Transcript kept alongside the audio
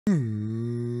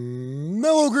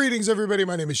Mellow greetings, everybody.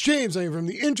 My name is James. I am from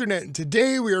the internet, and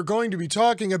today we are going to be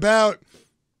talking about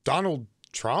Donald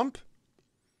Trump.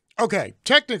 Okay,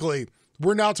 technically,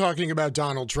 we're not talking about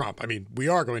Donald Trump. I mean, we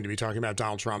are going to be talking about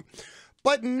Donald Trump,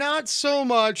 but not so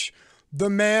much the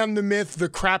man, the myth, the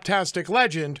craptastic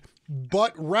legend,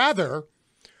 but rather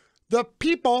the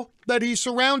people that he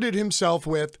surrounded himself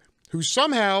with, who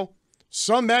somehow,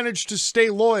 some managed to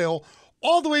stay loyal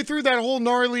all the way through that whole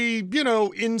gnarly,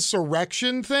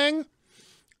 insurrection thing.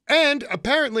 And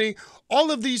apparently, all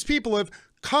of these people have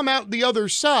come out the other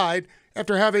side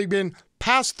after having been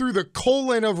passed through the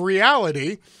colon of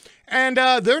reality, and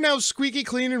they're now squeaky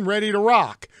clean and ready to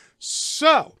rock.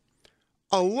 So,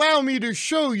 allow me to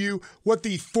show you what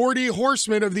the 40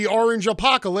 horsemen of the orange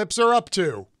apocalypse are up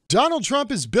to. Donald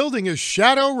Trump is building a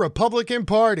shadow Republican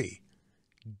Party.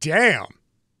 Damn.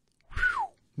 Whew.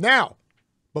 Now,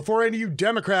 before any of you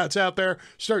Democrats out there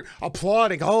start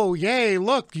applauding, oh, yay,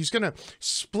 look, he's going to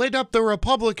split up the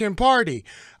Republican Party.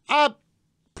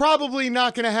 Probably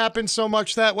not going to happen so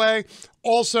much that way.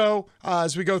 Also,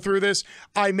 as we go through this,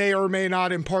 I may or may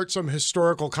not impart some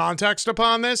historical context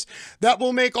upon this that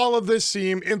will make all of this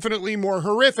seem infinitely more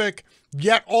horrific,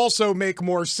 yet also make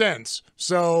more sense.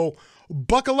 So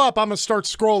buckle up. I'm going to start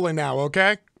scrolling now,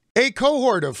 okay? A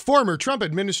cohort of former Trump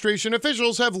administration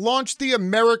officials have launched the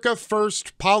America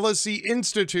First Policy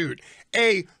Institute,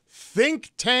 a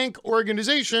think tank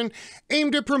organization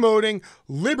aimed at promoting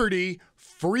liberty,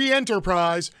 free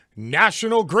enterprise,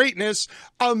 national greatness,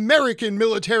 American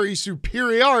military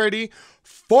superiority,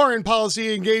 foreign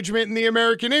policy engagement in the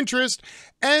American interest,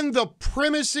 and the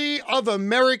primacy of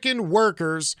American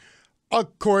workers,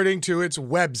 according to its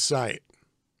website.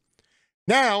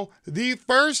 Now, the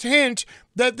first hint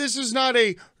that this is not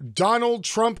a Donald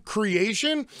Trump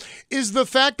creation is the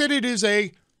fact that it is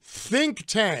a think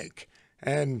tank.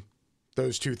 And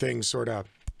those two things sort of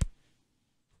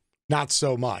not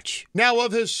so much. Now,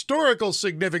 of historical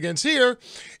significance here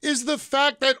is the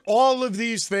fact that all of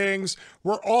these things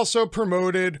were also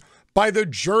promoted by the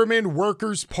German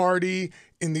Workers' Party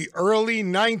in the early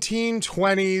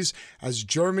 1920s as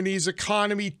Germany's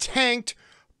economy tanked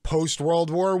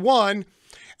post-World War I,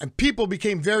 and people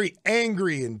became very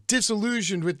angry and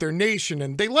disillusioned with their nation,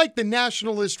 and they liked the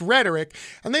nationalist rhetoric,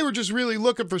 and they were just really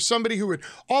looking for somebody who would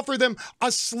offer them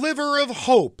a sliver of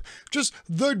hope, just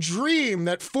the dream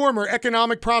that former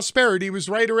economic prosperity was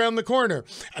right around the corner.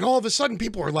 And all of a sudden,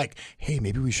 people were like, hey,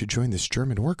 maybe we should join this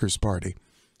German Workers' Party.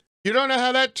 You don't know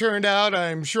how that turned out.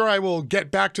 I'm sure I will get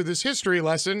back to this history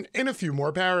lesson in a few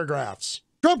more paragraphs.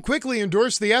 Trump quickly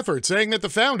endorsed the effort, saying that the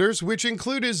founders, which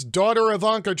include his daughter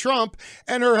Ivanka Trump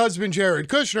and her husband Jared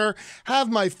Kushner, have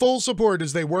my full support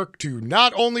as they work to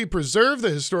not only preserve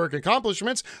the historic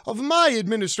accomplishments of my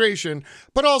administration,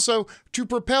 but also to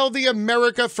propel the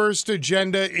America First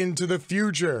agenda into the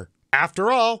future.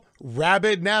 After all,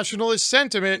 rabid nationalist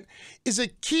sentiment is a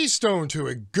keystone to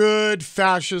a good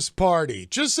fascist party.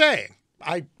 Just saying.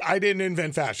 I didn't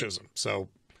invent fascism, so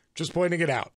just pointing it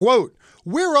out. Quote,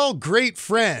 "We're all great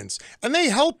friends, and they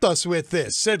helped us with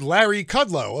this," said Larry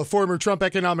Kudlow, a former Trump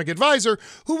economic advisor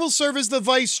who will serve as the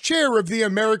vice chair of the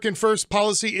American First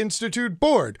Policy Institute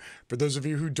board. For those of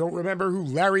you who don't remember who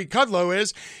Larry Kudlow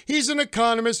is, he's an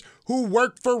economist who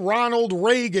worked for Ronald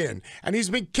Reagan, and he's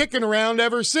been kicking around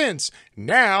ever since.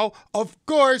 Now, of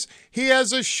course, he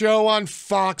has a show on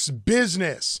Fox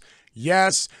Business.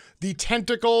 Yes, the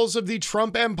tentacles of the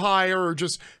Trump empire are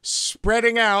just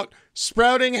spreading out,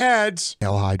 sprouting heads.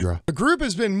 Hail Hydra. The group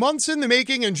has been months in the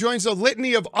making and joins a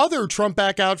litany of other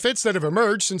Trump-backed outfits that have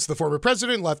emerged since the former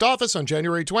president left office on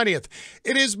January 20th.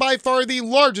 It is by far the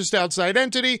largest outside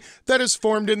entity that has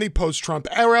formed in the post-Trump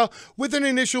era, with an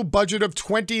initial budget of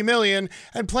 $20 million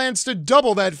and plans to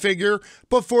double that figure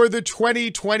before the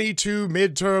 2022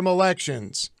 midterm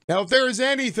elections. Now, if there is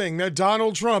anything that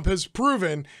Donald Trump has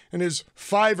proven in his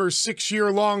 5 or 6 year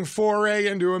long foray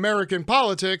into American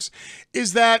politics,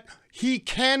 is that he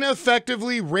can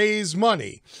effectively raise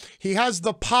money. He has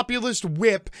the populist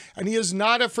whip, and he is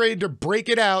not afraid to break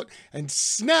it out and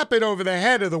snap it over the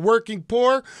head of the working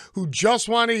poor who just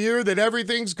want to hear that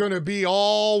everything's going to be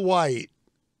all white.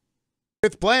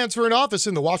 With plans for an office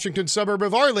in the Washington suburb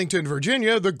of Arlington,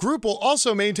 Virginia, the group will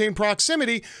also maintain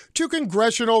proximity to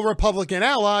congressional Republican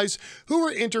allies who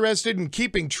are interested in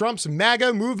keeping Trump's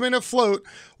MAGA movement afloat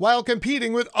while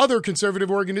competing with other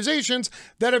conservative organizations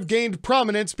that have gained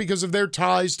prominence because of their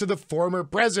ties to the former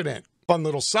president. Fun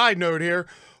little side note here.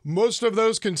 Most of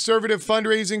those conservative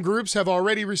fundraising groups have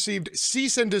already received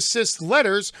cease and desist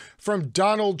letters from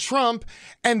Donald Trump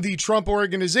and the Trump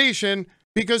Organization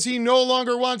because he no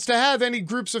longer wants to have any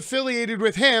groups affiliated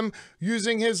with him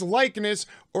using his likeness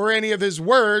or any of his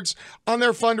words on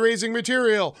their fundraising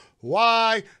material.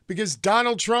 Why? Because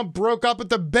Donald Trump broke up with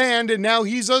the band and now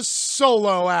he's a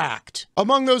solo act.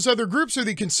 Among those other groups are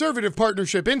the Conservative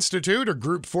Partnership Institute, a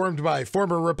group formed by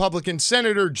former Republican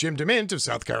Senator Jim DeMint of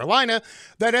South Carolina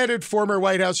that added former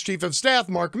White House Chief of Staff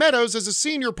Mark Meadows as a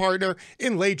senior partner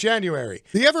in late January.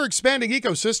 The ever-expanding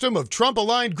ecosystem of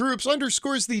Trump-aligned groups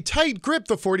underscores the tight grip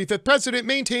the 45th president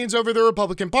maintains over the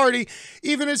Republican Party,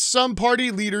 even as some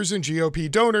party leaders and GOP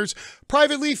donors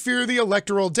privately fear the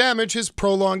electoral damage his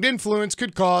prolonged influence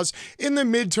could cause in the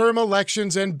midterm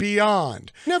elections and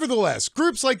beyond. Nevertheless,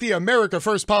 groups like the America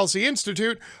First Policy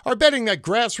Institute are betting that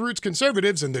grassroots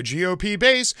conservatives and the GOP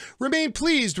base remain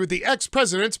pleased with the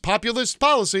ex-president's populist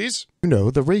policies, the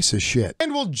racist shit,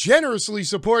 and will generously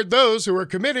support those who are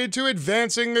committed to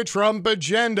advancing the Trump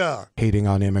agenda. Hating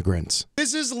on immigrants.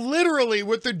 This is literally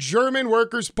what the German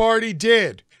Workers' Party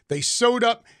did. They sewed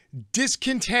up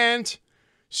discontent,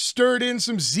 stirred in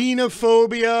some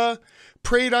xenophobia,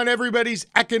 preyed on everybody's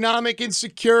economic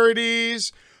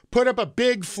insecurities, put up a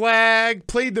big flag,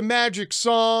 played the magic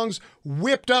songs,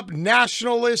 whipped up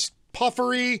nationalist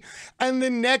puffery, and the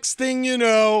next thing you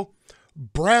know,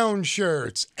 brown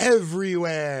shirts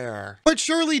everywhere. But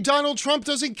surely Donald Trump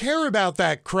doesn't care about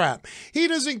that crap. He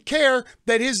doesn't care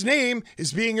that his name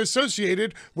is being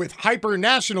associated with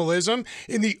hyper-nationalism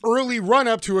in the early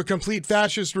run-up to a complete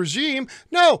fascist regime.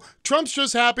 No, Trump's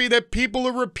just happy that people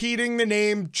are repeating the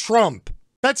name Trump.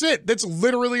 That's it. That's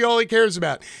literally all he cares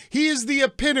about. He is the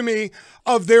epitome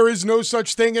of there is no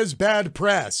such thing as bad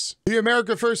press. The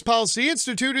America First Policy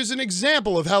Institute is an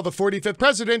example of how the 45th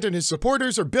president and his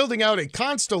supporters are building out a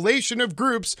constellation of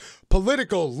groups,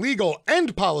 political, legal,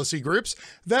 and policy groups,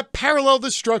 that parallel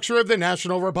the structure of the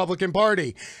National Republican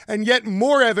Party. And yet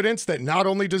more evidence that not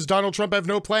only does Donald Trump have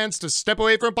no plans to step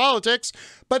away from politics,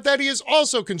 but that he is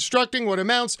also constructing what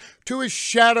amounts to a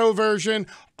shadow version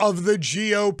of the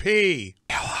GOP.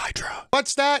 Hell Hydra.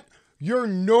 What's that? Your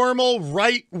normal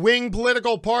right-wing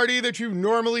political party that you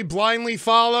normally blindly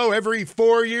follow every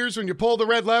 4 years when you pull the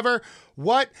red lever?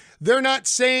 What? They're not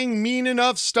saying mean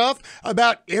enough stuff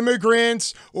about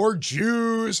immigrants or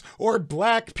Jews or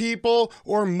black people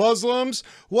or Muslims?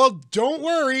 Well, don't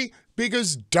worry,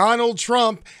 because Donald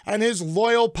Trump and his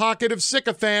loyal pocket of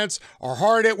sycophants are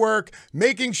hard at work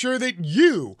making sure that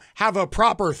you have a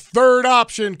proper third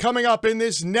option coming up in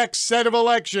this next set of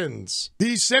elections.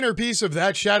 The centerpiece of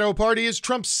that shadow party is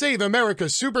Trump's Save America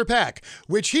Super PAC,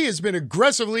 which he has been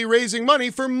aggressively raising money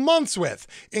for months with,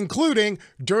 including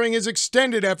during his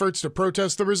extended efforts to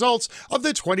protest the results of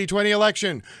the 2020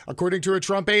 election. According to a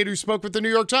Trump aide who spoke with the New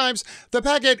York Times, the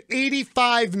PAC had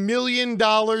 $85 million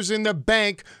in the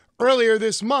bank earlier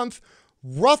this month,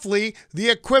 roughly the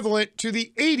equivalent to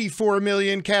the $84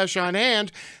 million cash on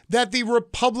hand that the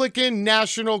Republican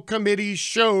National Committee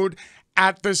showed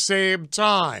at the same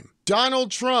time.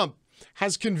 Donald Trump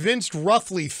has convinced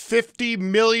roughly 50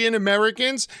 million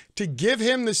Americans to give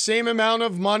him the same amount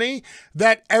of money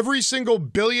that every single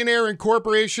billionaire and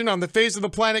corporation on the face of the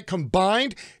planet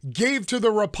combined gave to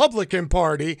the Republican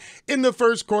Party in the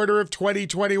first quarter of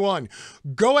 2021.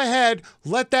 Go ahead,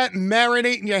 let that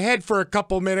marinate in your head for a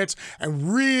couple minutes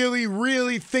and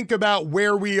really think about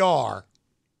where we are.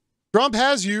 Trump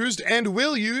has used and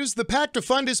will use the PAC to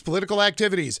fund his political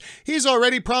activities. He's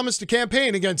already promised to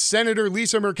campaign against Senator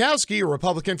Lisa Murkowski, a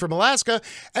Republican from Alaska,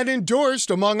 and endorsed,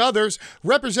 among others,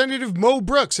 Representative Mo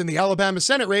Brooks in the Alabama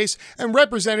Senate race and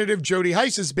Representative Jody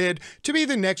Hice's bid to be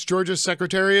the next Georgia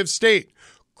Secretary of State.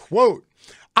 Quote,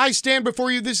 "I stand before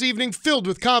you this evening filled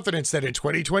with confidence that in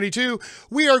 2022,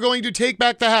 we are going to take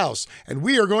back the House and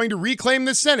we are going to reclaim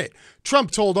the Senate,"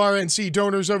 Trump told RNC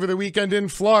donors over the weekend in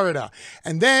Florida.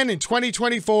 And then in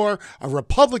 2024, a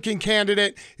Republican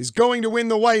candidate is going to win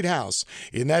the White House.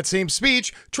 In that same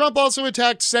speech, Trump also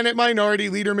attacked Senate Minority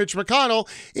Leader Mitch McConnell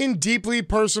in deeply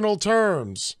personal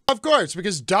terms. Of course,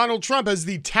 because Donald Trump has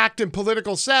the tact and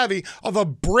political savvy of a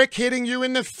brick hitting you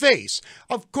in the face.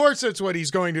 Of course that's what he's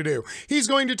going to do. He's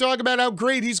going to talk about how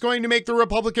great he's going to make the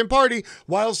Republican Party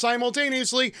while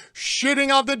simultaneously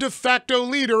shitting on the de facto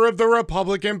leader of the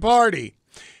Republican Party.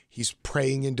 He's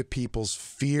preying into people's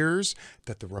fears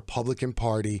that the Republican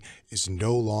Party is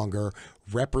no longer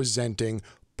representing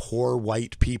poor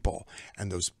white people. And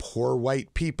those poor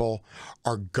white people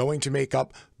are going to make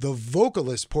up the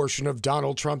vocalist portion of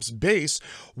Donald Trump's base,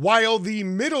 while the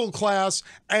middle class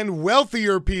and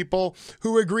wealthier people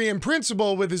who agree in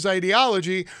principle with his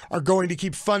ideology are going to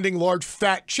keep funding large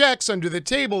fat checks under the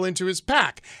table into his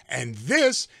PAC. And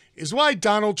this is why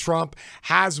Donald Trump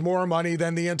has more money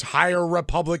than the entire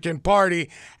Republican Party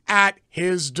at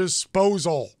his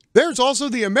disposal. There's also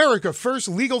the America First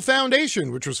Legal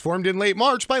Foundation, which was formed in late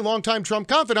March by longtime Trump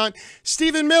confidant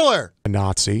Stephen Miller, a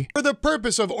Nazi, for the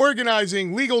purpose of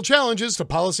organizing legal challenges to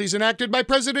policies enacted by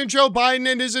President Joe Biden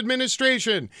and his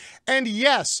administration. And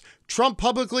yes, Trump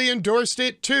publicly endorsed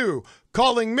it too,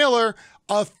 calling Miller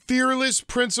a fearless,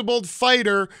 principled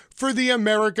fighter for the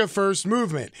America First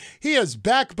movement. He has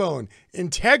backbone,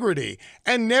 integrity,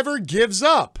 and never gives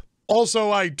up.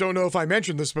 Also, I don't know if I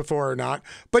mentioned this before or not,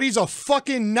 but he's a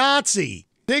fucking Nazi.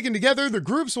 Taken together, the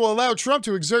groups will allow Trump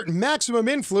to exert maximum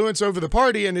influence over the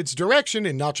party and its direction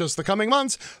in not just the coming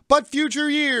months, but future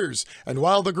years. And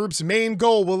while the group's main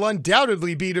goal will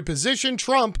undoubtedly be to position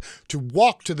Trump to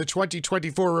walk to the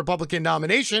 2024 Republican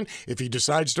nomination if he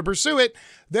decides to pursue it,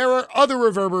 there are other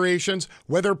reverberations,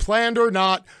 whether planned or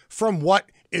not, from what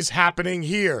is happening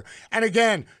here. And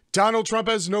again, Donald Trump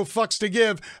has no fucks to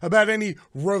give about any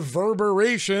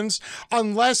reverberations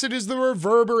unless it is the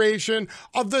reverberation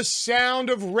of the sound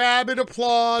of rabid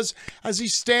applause as he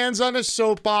stands on a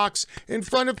soapbox in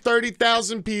front of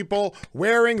 30,000 people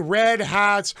wearing red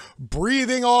hats,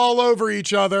 breathing all over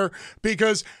each other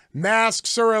because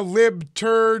masks are a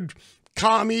lib-turd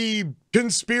commie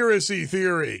conspiracy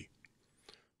theory,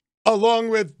 along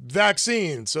with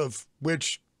vaccines, of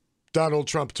which Donald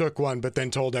Trump took one, but then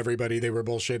told everybody they were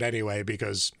bullshit anyway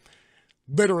because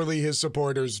literally his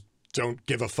supporters don't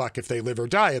give a fuck if they live or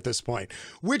die at this point,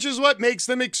 which is what makes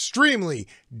them extremely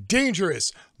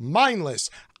dangerous, mindless,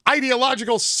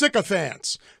 ideological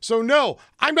sycophants. So no,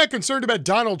 I'm not concerned about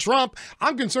Donald Trump.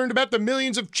 I'm concerned about the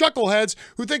millions of chuckleheads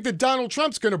who think that Donald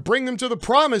Trump's going to bring them to the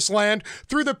promised land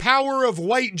through the power of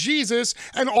white Jesus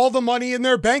and all the money in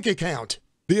their bank account.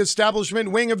 The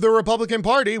establishment wing of the Republican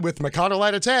Party, with McConnell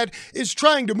at its head, is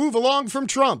trying to move along from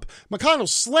Trump. McConnell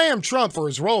slammed Trump for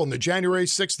his role in the January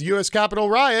 6th U.S. Capitol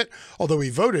riot, although he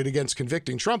voted against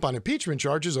convicting Trump on impeachment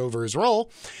charges over his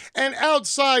role. An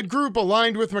outside group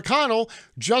aligned with McConnell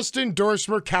just endorsed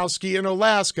Murkowski in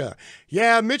Alaska.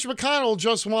 Yeah, Mitch McConnell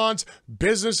just wants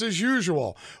business as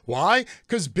usual. Why?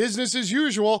 Because business as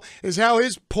usual is how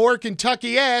his poor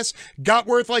Kentucky ass got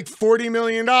worth like $40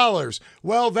 million.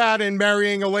 Well, that and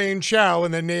marrying Elaine Chao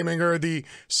and then naming her the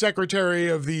Secretary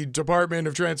of the Department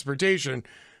of Transportation.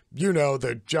 You know,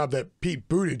 the job that Pete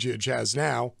Buttigieg has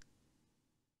now.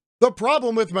 The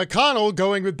problem with McConnell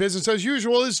going with business as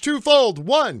usual is twofold.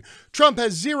 One, Trump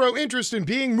has zero interest in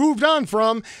being moved on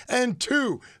from. And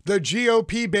two, the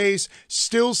GOP base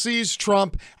still sees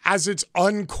Trump as its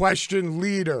unquestioned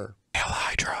leader. Hail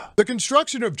Hydra. The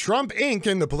construction of Trump Inc.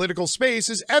 in the political space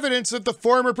is evidence that the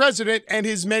former president and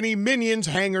his many minions,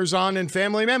 hangers-on, and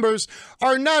family members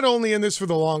are not only in this for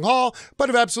the long haul, but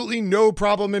have absolutely no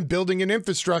problem in building an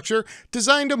infrastructure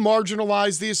designed to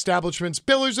marginalize the establishment's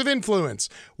pillars of influence.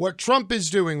 What Trump is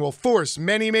doing will force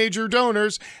many major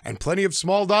donors, and plenty of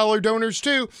small-dollar donors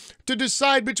too, to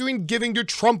decide between giving to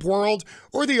Trump World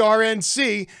or the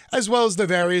RNC, as well as the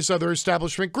various other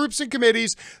establishment groups and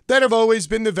committees that have always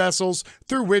been the vessels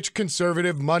through which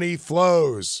conservative money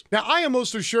flows. Now, I am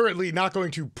most assuredly not going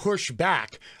to push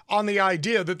back on the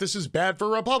idea that this is bad for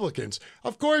Republicans.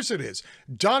 Of course it is.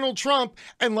 Donald Trump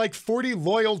and like 40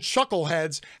 loyal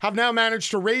chuckleheads have now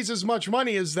managed to raise as much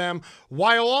money as them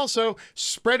while also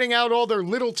spreading out all their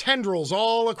little tendrils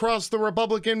all across the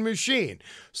Republican machine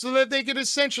so that they can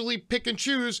essentially pick and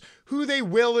choose who they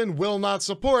will and will not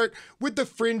support with the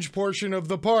fringe portion of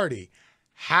the party.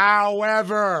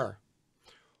 However,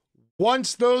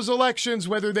 once those elections,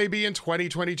 whether they be in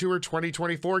 2022 or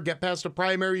 2024, get past a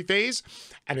primary phase,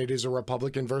 and it is a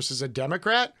Republican versus a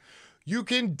Democrat, you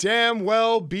can damn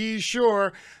well be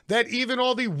sure that even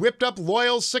all the whipped-up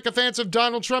loyal sycophants of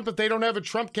Donald Trump, if they don't have a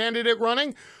Trump candidate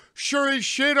running, sure as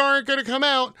shit aren't going to come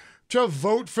out to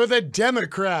vote for the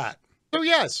Democrat. So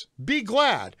yes, be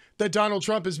glad that Donald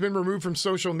Trump has been removed from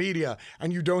social media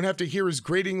and you don't have to hear his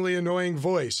gratingly annoying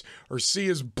voice or see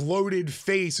his bloated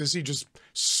face as he just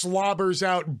slobbers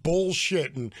out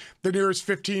bullshit and the nearest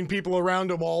 15 people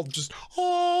around him all just,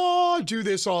 do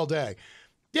this all day.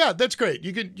 Yeah, that's great.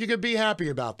 You could be happy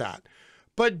about that.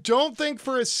 But don't think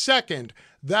for a second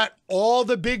that all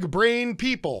the big brain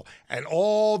people and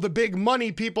all the big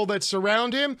money people that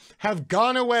surround him have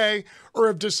gone away or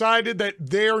have decided that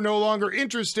they are no longer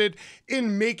interested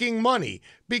in making money,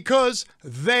 because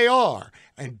they are.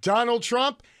 And Donald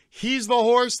Trump, he's the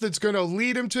horse that's going to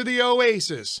lead him to the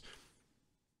oasis.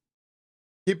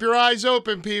 Keep your eyes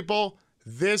open, people.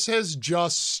 This has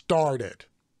just started.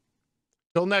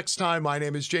 Till next time, my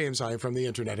name is James. I am from the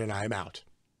internet and I am out.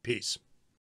 Peace.